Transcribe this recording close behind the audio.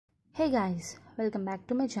Hey guys, welcome back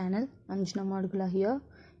to my channel. Anjana Madugula here.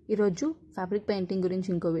 ఈరోజు fabric painting గురించి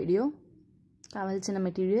ఇంకో video. కావాల్సిన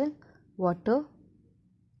material water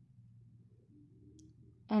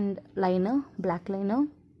and liner, black liner,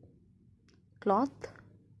 cloth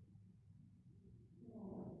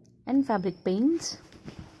and fabric paints,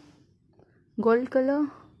 gold colour,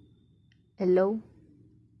 yellow,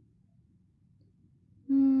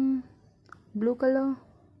 blue color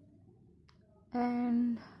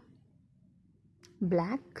and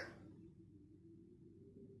black,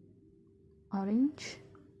 orange,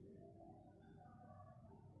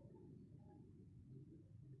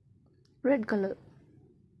 red color,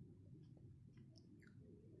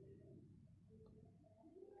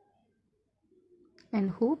 and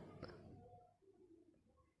hoop.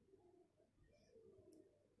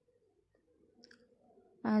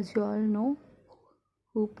 As you all know,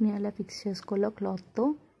 hoop ni ala fix chesukolla cloth tho.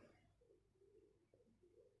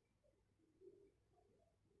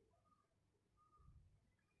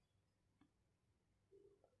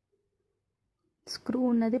 Screw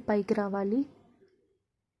ఉన్నది పైకి రావాలి.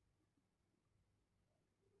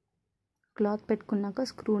 Cloth పెట్టుకున్నాక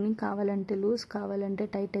స్క్రూని కావాలంటే loose, కావాలంటే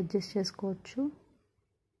tight adjust చేసుకోవచ్చు.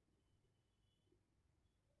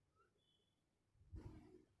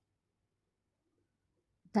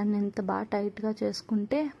 దాన్ని ఎంత బాగా టైట్గా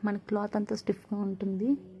చేసుకుంటే మన క్లాత్ అంత స్టిఫ్గా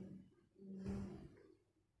ఉంటుంది.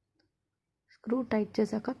 స్క్రూ టైట్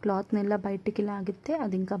చేశాక క్లాత్ని ఇలా బయటికి లాగితే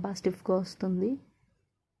అది ఇంకా బాగా స్టిఫ్గా వస్తుంది.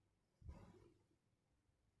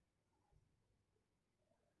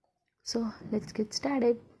 So let's get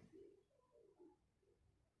started.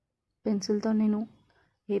 పెన్సిల్తో నేను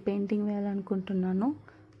ఏ పెయింటింగ్ వేయాలనుకుంటున్నానో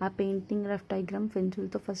ఆ painting rough diagram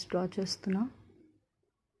పెన్సిల్తో first draw చేస్తున్నా.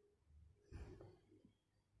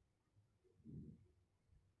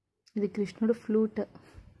 ఇది కృష్ణుడు ఫ్లూట్.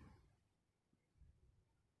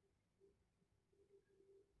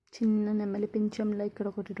 చిన్న నెమలి పింఛంలో ఇక్కడ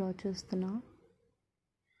ఒకటి డ్రా చేస్తున్నా.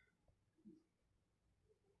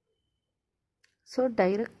 సో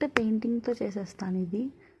డైరెక్ట్ పెయింటింగ్తో చేసేస్తాను. ఇది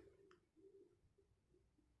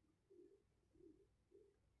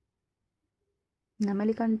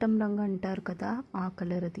నెమలికంఠం రంగు అంటారు కదా, ఆ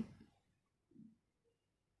కలర్ అది.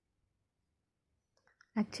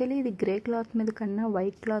 యాక్చువల్లీ ఇది గ్రే క్లాత్ మీద కన్నా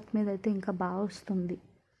వైట్ క్లాత్ మీద అయితే ఇంకా బాగా వస్తుంది,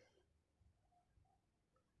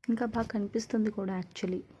 ఇంకా బాగా కనిపిస్తుంది కూడా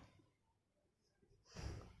యాక్చువల్లీ.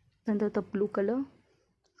 దాని తర్వాత blue colour,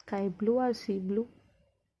 sky blue or sea blue,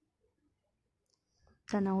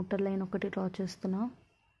 దాని అవుటర్ లైన్ ఒకటి డ్రా చేస్తున్నా.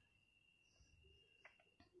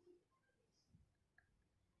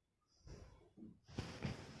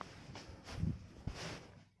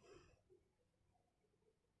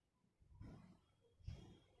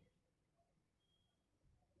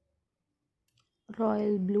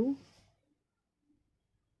 Royal blue,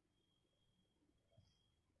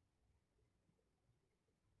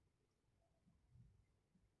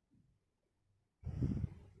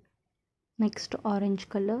 next orange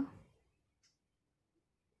colour,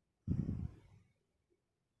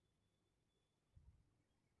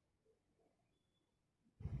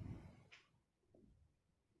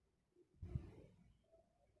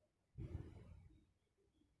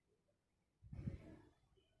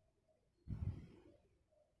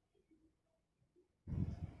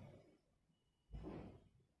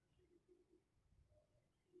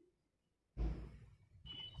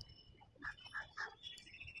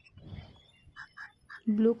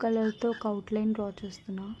 blue కలర్తో ఒక అవుట్లైన్ డ్రా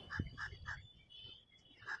చేస్తున్నా.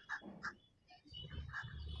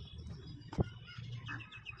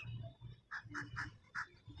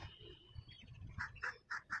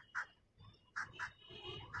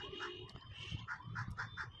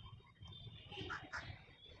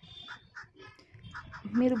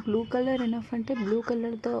 మీరు బ్లూ కలర్ ఎనఫ్ అంటే బ్లూ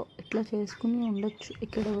కలర్తో ఇట్లా చేసుకుని ఉండొచ్చు,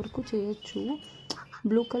 ఇక్కడ వరకు చేయొచ్చు.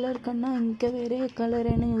 బ్లూ కలర్ కన్నా ఇంకా వేరే కలర్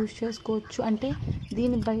అయినా యూజ్ చేసుకోవచ్చు, అంటే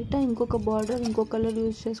దీని బయట ఇంకొక బార్డర్ ఇంకో కలర్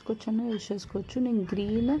యూజ్ చేసుకోవచ్చు అన్న యూజ్ చేసుకోవచ్చు. నేను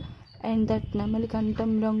గ్రీన్ అండ్ దట్ నెమలి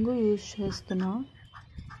కంఠం రంగు యూజ్ చేస్తున్నా.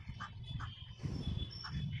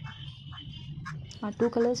 ఆ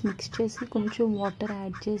 2 కలర్స్ మిక్స్ చేసి కొంచెం వాటర్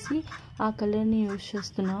యాడ్ చేసి ఆ కలర్ని యూజ్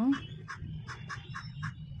చేస్తున్నా.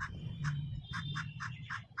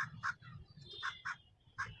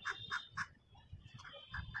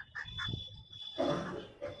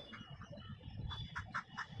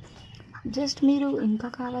 జస్ట్ మీరు ఇంకా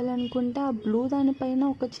కావాలనుకుంటే ఆ బ్లూ దానిపైన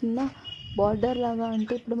ఒక చిన్న బార్డర్ లాగా,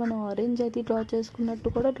 అంటే ఇప్పుడు మనం ఆరెంజ్ అయితే డ్రా చేసుకున్నట్టు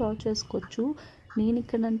కూడా డ్రా చేసుకోవచ్చు. నేను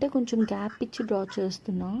ఇక్కడంటే కొంచెం గ్యాప్ ఇచ్చి డ్రా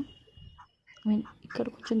చేస్తున్నా. ఇక్కడ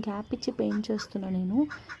కొంచెం గ్యాప్ ఇచ్చి పెయింట్ చేస్తున్నా నేను.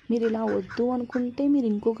 మీరు ఇలా వద్దు అనుకుంటే మీరు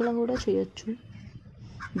ఇంకొకలా కూడా చేయొచ్చు.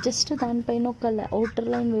 జస్ట్ దానిపైన ఒక అవుటర్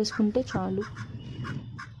లైన్ వేసుకుంటే చాలు.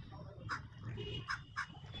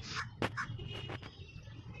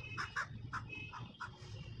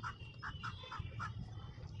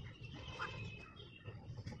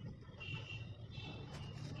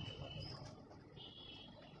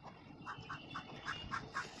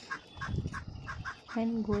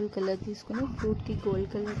 అండ్ గోల్డ్ కలర్ తీసుకుని ఫ్రూట్కి గోల్డ్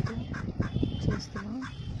కలర్తో చేస్తున్నా.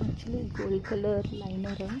 యాక్చువల్లీ గోల్డ్ కలర్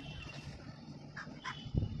లైనర్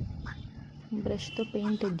బ్రష్తో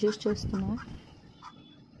పెయింట్ అడ్జస్ట్ చేస్తున్నా.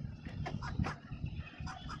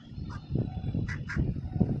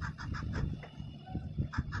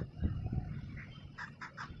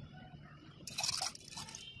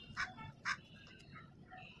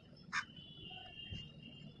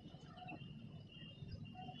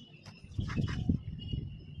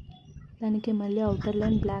 దానికి మళ్ళీ అవుటర్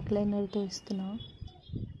లైన్ బ్లాక్ లైనర్తో ఇస్తున్నా.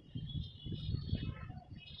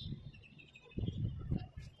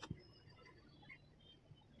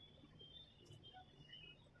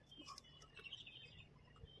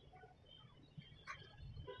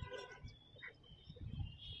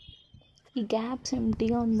 ఈ గ్యాప్స్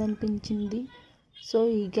ఎంటీగా ఉందనిపించింది, సో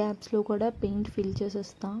ఈ గ్యాప్స్లో కూడా పెయింట్ ఫిల్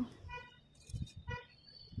చేసేస్తా.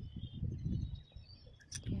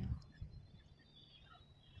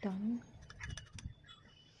 డన్.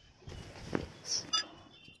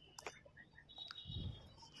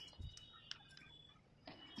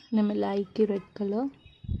 నేను like red colour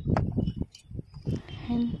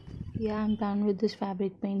and I'm done with this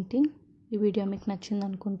fabric painting. ఈ వీడియో మీకు నచ్చింది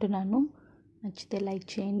అనుకుంటున్నాను. నచ్చితే లైక్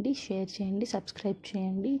చేయండి, షేర్ చేయండి, సబ్స్క్రైబ్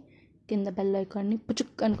చేయండి, కింద బెల్ ఐకాన్ని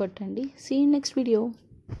పుచుక్ అని కొట్టండి. See you next video.